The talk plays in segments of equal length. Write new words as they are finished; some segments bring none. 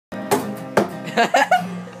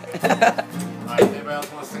Alright, anybody else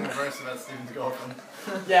want to sing a verse about Steven's girlfriend?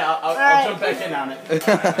 Yeah, I'll jump back in on it.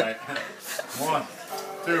 Alright. 1,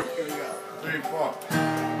 2, 3, 4.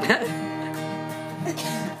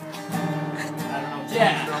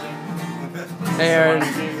 Yeah. Hey, Aaron.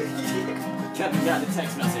 Kevin got the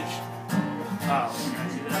text message.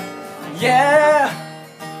 Yeah.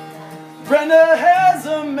 Brenda has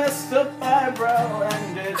a messed up eyebrow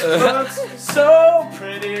and it looks so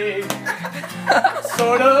pretty.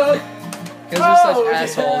 Sort of. Because we're such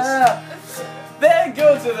assholes. Yeah. They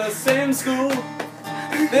go to the same school.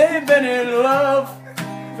 They've been in love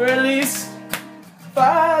for at least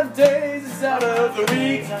 5 days out of the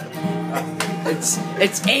week.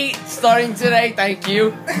 It's 8 starting today, thank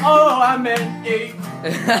you. Oh, I meant 8.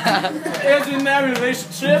 Isn't that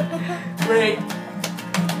relationship great?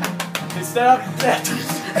 They stop that.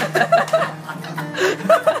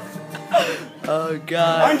 Oh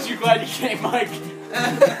God. Aren't you glad you came, Mike?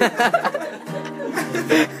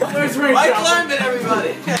 There's range Mike up. learned it,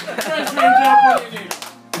 everybody. There's range up what you need.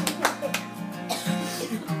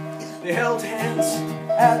 They held hands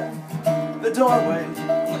at the doorway.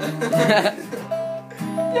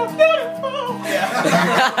 You're beautiful.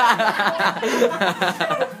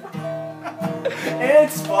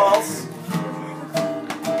 It's false.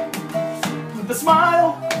 With a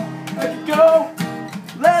smile, let it go,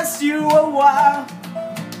 last you a while.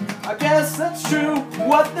 I guess that's true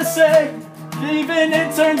what they say. Even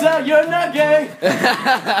it turns out you're not gay.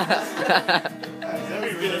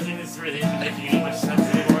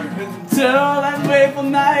 Until that fateful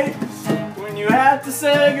night when you had to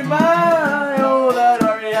say goodbye. Oh, that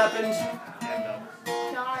already happened.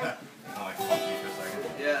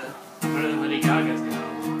 Yeah.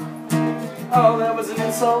 Oh, that was an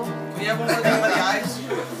insult. We have one more thing about the eyes.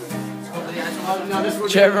 Oh, no, this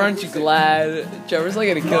would Trevor, aren't you glad? Trevor's like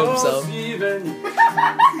gonna kill himself. Steven.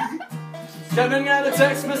 Kevin got a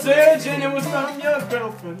text message and it was from your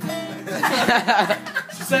girlfriend.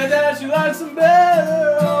 She said that she likes him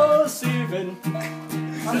better. Oh, Steven,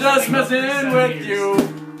 I'm just messing with you.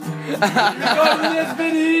 Because of this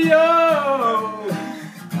video,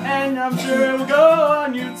 and I'm sure it'll go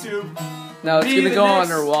on YouTube. No, it's gonna go on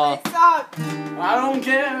her wall. I don't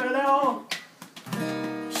care at all.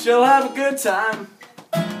 She'll have a good time.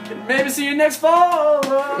 And maybe see you next fall.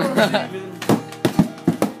 Oh, Steven.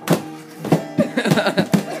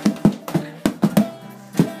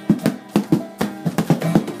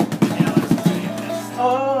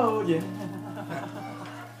 Oh yeah.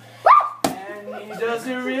 And he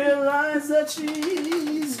doesn't realize that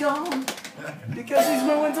she's gone because he's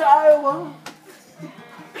moving to Iowa.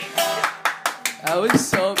 That was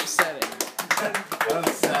so upsetting.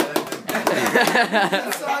 Best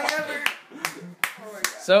song ever.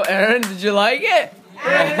 So, Aaron, did you like it?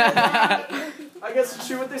 I guess it's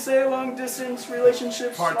true what they say, long distance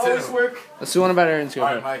relationships Part always 2. work. Let's do one about Aaron's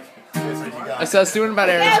Alright, girlfriend. Mike. Here's what you got. Let's do one about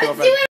Aaron's girlfriend.